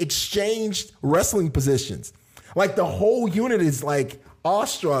they exchanged wrestling positions. Like the whole unit is like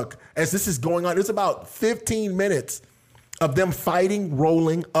awestruck as this is going on. It's about 15 minutes of them fighting,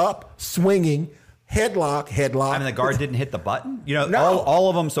 rolling up, swinging, headlock. I mean, the guard didn't hit the button? You know, No. all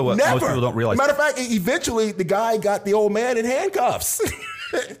of them, so what Never. most people don't realize. Matter of fact, eventually the guy got the old man in handcuffs.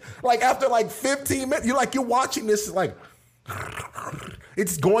 Like after like 15 minutes, you're watching this like,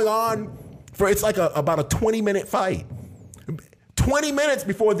 it's going on it's like about a 20-minute fight. 20 minutes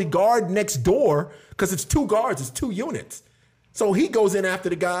before the guard next door, because it's 2 guards, it's 2 units. So he goes in after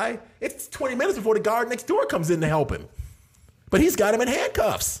the guy. It's 20 minutes before the guard next door comes in to help him. But he's got him in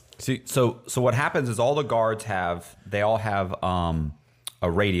handcuffs. See, so what happens is all the guards have a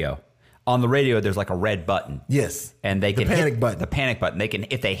radio. On the radio, there's like a red button. Yes. And they The can panic hit button. the panic button. They can,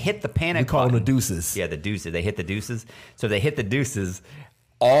 if they hit the panic We call button, them the deuces. Yeah, the deuces. They hit the deuces. So if they hit the deuces,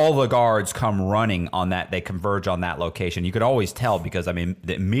 all the guards come running on that. They converge on that location. You could always tell because, I mean,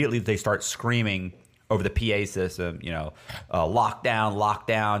 immediately they start screaming over the PA system,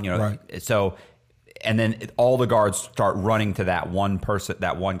 lockdown, Right. So, and then all the guards start running to that one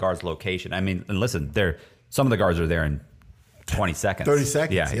guard's location. I mean, and listen, some of the guards are there in 20 seconds. 30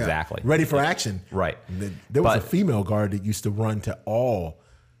 seconds. Yeah, exactly. Ready for action. Right. There was a female guard that used to run to all.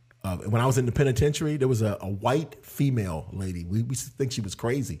 When I was in the penitentiary, there was a white female lady. We used to think she was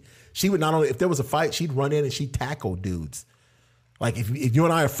crazy. She would not only, if there was a fight, she'd run in and she'd tackle dudes. Like if you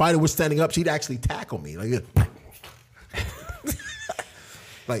and I are fighting, we're standing up, she'd actually tackle me.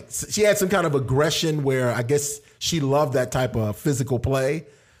 Like she had some kind of aggression where I guess she loved that type of physical play.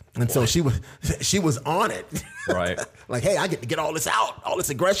 And so she was on it. Right. Like, hey, I get to get all this out, all this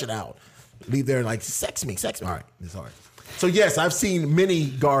aggression out. Leave there like, sex me. All right, it's all right. So yes, I've seen many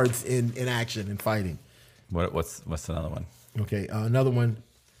guards in action and fighting. What's another one? Okay, another one.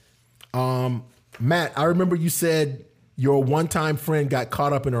 Matt, I remember you said your one-time friend got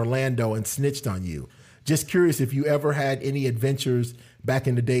caught up in Orlando and snitched on you. Just curious if you ever had any adventures back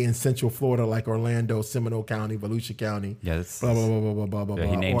in the day in Central Florida, like Orlando, Seminole County, Volusia County. Yeah, blah blah blah blah blah blah. Yeah,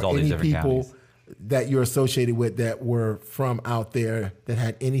 he names or all these any different people counties that you're associated with that were from out there that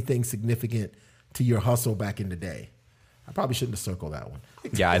had anything significant to your hustle back in the day. I probably shouldn't have circled that one.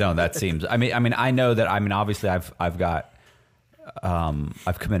 Yeah, I know that seems. I mean, I know that. I mean, obviously, I've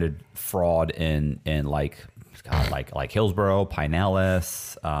committed fraud in like Hillsborough,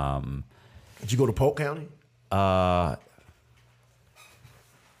 Pinellas. Did you go to Polk County?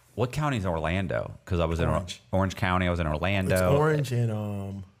 What county is Orlando? Because I was Orange. in Orange County. I was in Orlando. It's Orange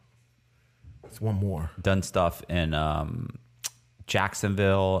and it's one more. Done stuff in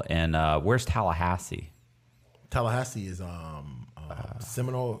Jacksonville and where's Tallahassee? Tallahassee is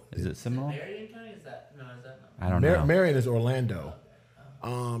Seminole. Is it Seminole? Marion County? Is that not? I don't know. Marion is Orlando.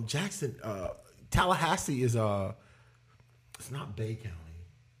 Jackson, Tallahassee is it's not Bay County.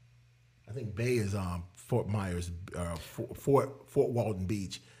 I think Bay is Fort Myers, Fort Walton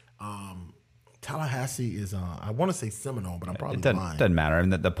Beach. Tallahassee is I want to say Seminole, but I'm probably lying. It doesn't matter. I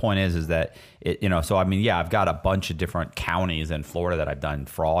mean, the point is that so I mean, yeah, I've got a bunch of different counties in Florida that I've done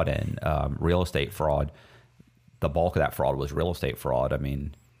fraud in, real estate fraud. The bulk of that fraud was real estate fraud. I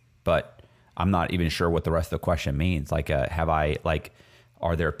mean, but I'm not even sure what the rest of the question means. Like,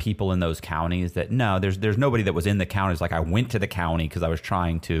 are there people in those counties that, no, there's nobody that was in the counties. Like I went to the county because I was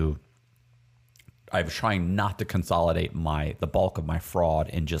trying to I was trying not to consolidate the bulk of my fraud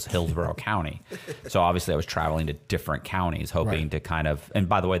in just Hillsborough County. So obviously I was traveling to different counties hoping to kind of, and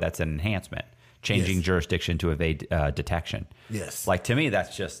by the way, that's an enhancement, changing jurisdiction to evade detection. Yes. Like to me,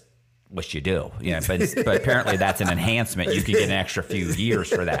 that's just what you do, but apparently that's an enhancement. You can get an extra few years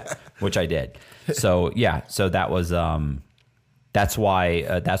for that, which I did. So yeah, so that was, that's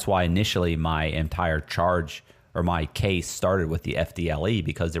why initially my entire charge or my case started with the FDLE,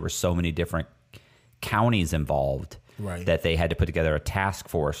 because there were so many different counties involved that they had to put together a task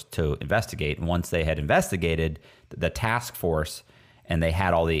force to investigate. And once they had investigated the task force and they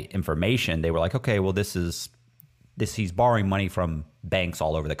had all the information, they were like, okay, well, he's borrowing money from banks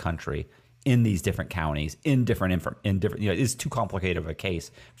all over the country in these different counties, in different, it's too complicated of a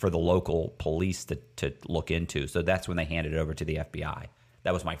case for the local police to look into. So that's when they handed it over to the FBI.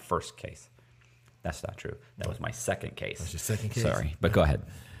 That was my first case. That's not true. That was my second case. That's your second case? Sorry, but go ahead.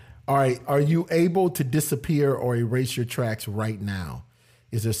 All right. Are you able to disappear or erase your tracks right now?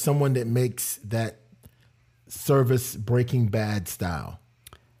 Is there someone that makes that service Breaking Bad style?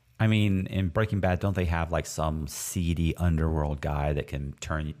 I mean, in Breaking Bad, don't they have like some seedy underworld guy that can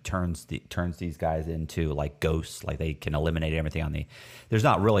turns these guys into like ghosts? Like they can eliminate everything on the. There's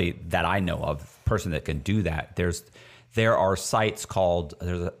not really that I know of person that can do that. There are sites called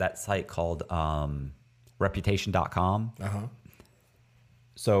that site called Reputation.com.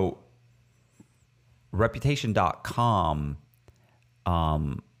 So Reputation.com,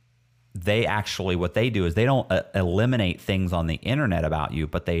 they actually, what they do is they don't eliminate things on the internet about you,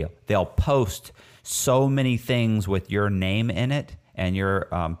 but they'll post so many things with your name in it and your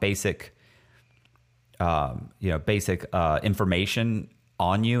basic information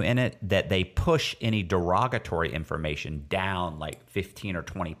on you in it, that they push any derogatory information down like 15 or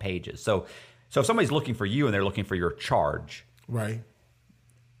 20 pages. So if somebody's looking for you and they're looking for your charge, right?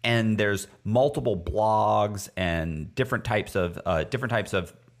 And there's multiple blogs and different types of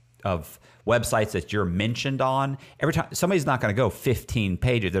websites that you're mentioned on. Every time somebody's not going to go 15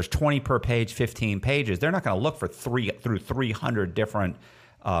 pages. There's 20 per page, 15 pages. They're not going to look for through 300 different,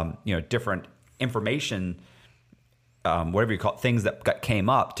 different information, whatever you call it, things that came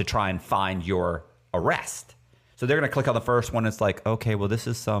up to try and find your arrest. So they're going to click on the first one. It's like, okay, well, this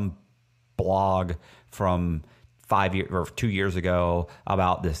is some blog from 5 years or 2 years ago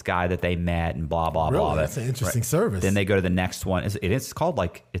about this guy that they met and blah blah blah. That's an interesting service. Then they go to the next one. It's called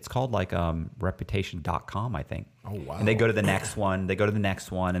Reputation.com, I think. Oh wow! And they go to the next one. They go to the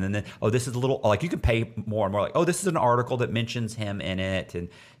next one, and then this is a little like you can pay more and more. Like, this is an article that mentions him in it, and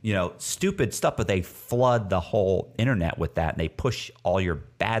stupid stuff. But they flood the whole internet with that, and they push all your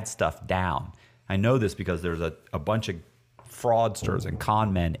bad stuff down. I know this because there's a bunch of fraudsters and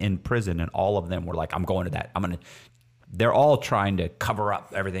con men in prison, and all of them were like, I'm going to that. They're all trying to cover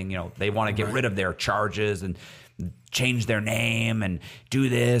up everything. They want to get rid of their charges and change their name and do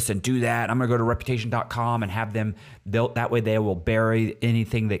this and do that. I'm going to go to Reputation.com and have them built. That way they will bury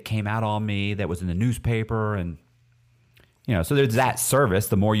anything that came out on me that was in the newspaper. And, so there's that service.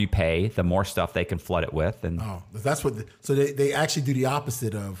 The more you pay, the more stuff they can flood it with. And that's what. So they actually do the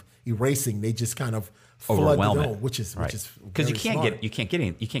opposite of erasing. They just kind of flood the dome, which is because you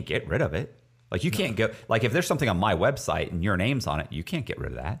can't get rid of it. Like you can't go, like if there's something on my website and your name's on it, you can't get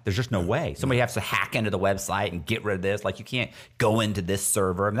rid of that. There's just no way. Somebody has to hack into the website and get rid of this. Like you can't go into this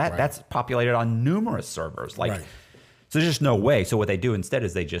server, and that's populated on numerous servers. So there's just no way. So what they do instead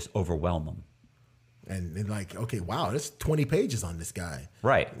is they just overwhelm them. And like, okay, wow, there's 20 pages on this guy.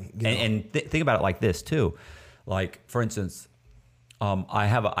 Right. And think about it like this too. Like for instance, I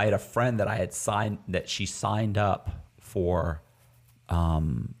had a friend that she signed up for,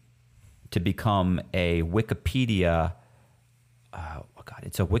 to become a Wikipedia,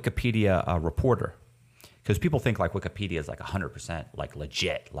 it's a Wikipedia reporter. Because people think like Wikipedia is like 100% like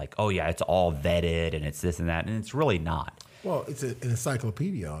legit. Like, oh yeah, it's all vetted and it's this and that. And it's really not. Well, it's an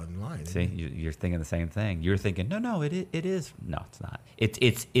encyclopedia online. See, you're thinking the same thing. You're thinking, no, it is. No, it's not.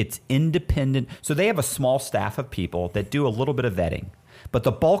 It's independent. So they have a small staff of people that do a little bit of vetting. But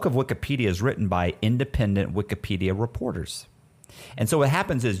the bulk of Wikipedia is written by independent Wikipedia reporters. And so what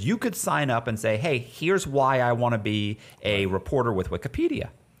happens is you could sign up and say, hey, here's why I want to be a reporter with Wikipedia.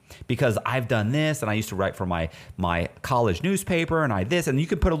 Because I've done this, and I used to write for my college newspaper, and and you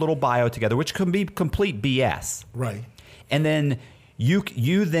can put a little bio together, which can be complete BS. Right. And then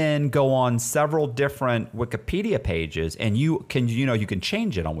you then go on several different Wikipedia pages, and you can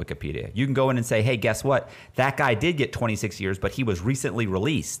change it on Wikipedia. You can go in and say, hey, guess what? That guy did get 26 years, but he was recently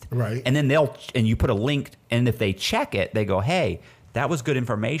released. Right. And then you put a link, and if they check it, they go, hey, That was good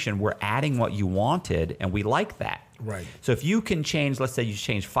information. We're adding what you wanted, and we like that. Right. So if you can change, let's say you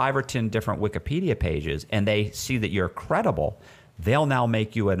change 5 or 10 different Wikipedia pages, and they see that you're credible, they'll now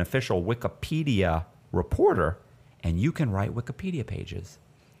make you an official Wikipedia reporter, and you can write Wikipedia pages.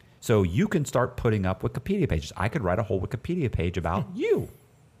 So you can start putting up Wikipedia pages. I could write a whole Wikipedia page about you.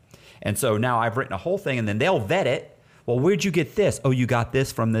 And so now I've written a whole thing, and then they'll vet it. Well, where'd you get this? Oh, you got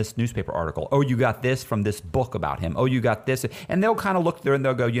this from this newspaper article. Oh, you got this from this book about him. Oh, you got this. And they'll kind of look there and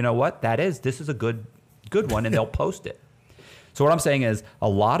they'll go, you know what? This is a good one, and they'll post it. So what I'm saying is a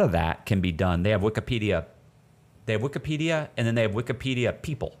lot of that can be done. They have Wikipedia, and then they have Wikipedia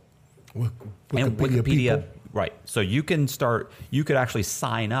people. And Wikipedia people. Right. So you could actually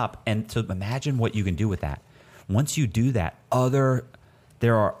sign up, and so imagine what you can do with that. Once you do that,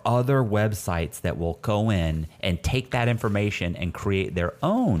 there are other websites that will go in and take that information and create their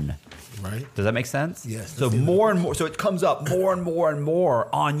own. Right. Does that make sense? Yes. So more and more, so it comes up more and more and more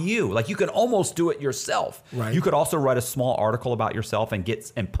on you. Like you can almost do it yourself. Right. You could also write a small article about yourself and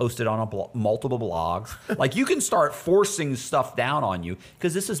post it on multiple blogs. Like you can start forcing stuff down on you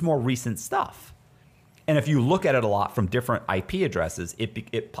because this is more recent stuff. And if you look at it a lot from different IP addresses,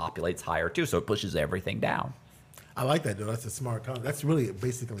 it populates higher too, so it pushes everything down. I like that, though. That's a smart comment. That's really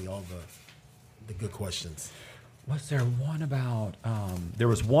basically all the good questions. Was there one about? There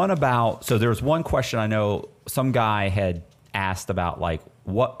was one question I know some guy had asked about, like,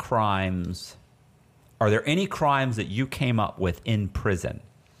 what crimes? Are there any crimes that you came up with in prison?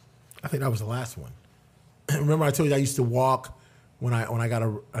 I think that was the last one. Remember, I told you I used to walk when I got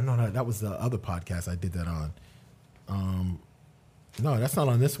no, that was the other podcast I did that on. No, that's not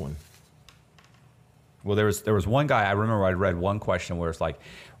on this one. Well, there was one guy, I remember I read one question where it's like,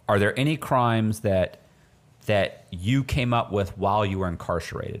 are there any crimes that you came up with while you were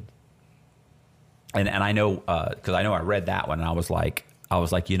incarcerated? And I know, because I know I read that one, and I was like,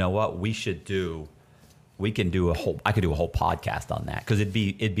 you know what, I could do a whole podcast on that, because it'd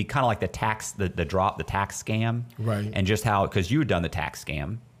be kind of like the tax scam, right? And just how, because you had done the tax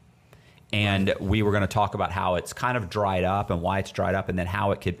scam. And we were going to talk about how it's kind of dried up and why it's dried up, and then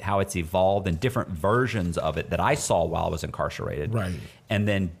how it's evolved and different versions of it that I saw while I was incarcerated. Right. And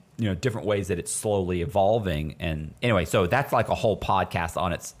then, different ways that it's slowly evolving. And anyway, so that's like a whole podcast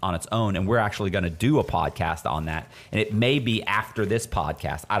on its own. And we're actually going to do a podcast on that. And it may be after this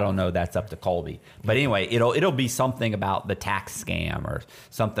podcast. I don't know. That's up to Colby. But anyway, it'll be something about the tax scam, or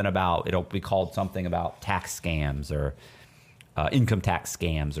something about, it'll be called something about tax scams, or income tax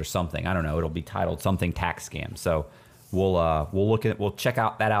scams, or something. I don't know. It'll be titled something tax scam. So we'll check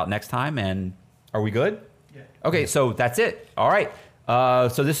that out next time. And are we good? Yeah. Okay. So that's it. All right.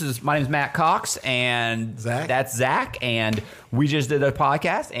 So my name is Matt Cox, and that's Zach, and we just did a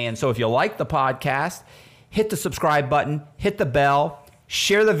podcast. And so if you like the podcast, hit the subscribe button, hit the bell,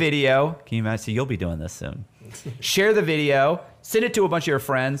 share the video. Can you imagine? You'll be doing this soon. Share the video, send it to a bunch of your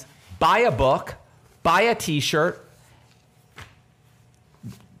friends, buy a book, buy a t-shirt.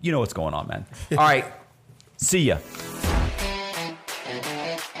 You know what's going on, man. All right. See ya.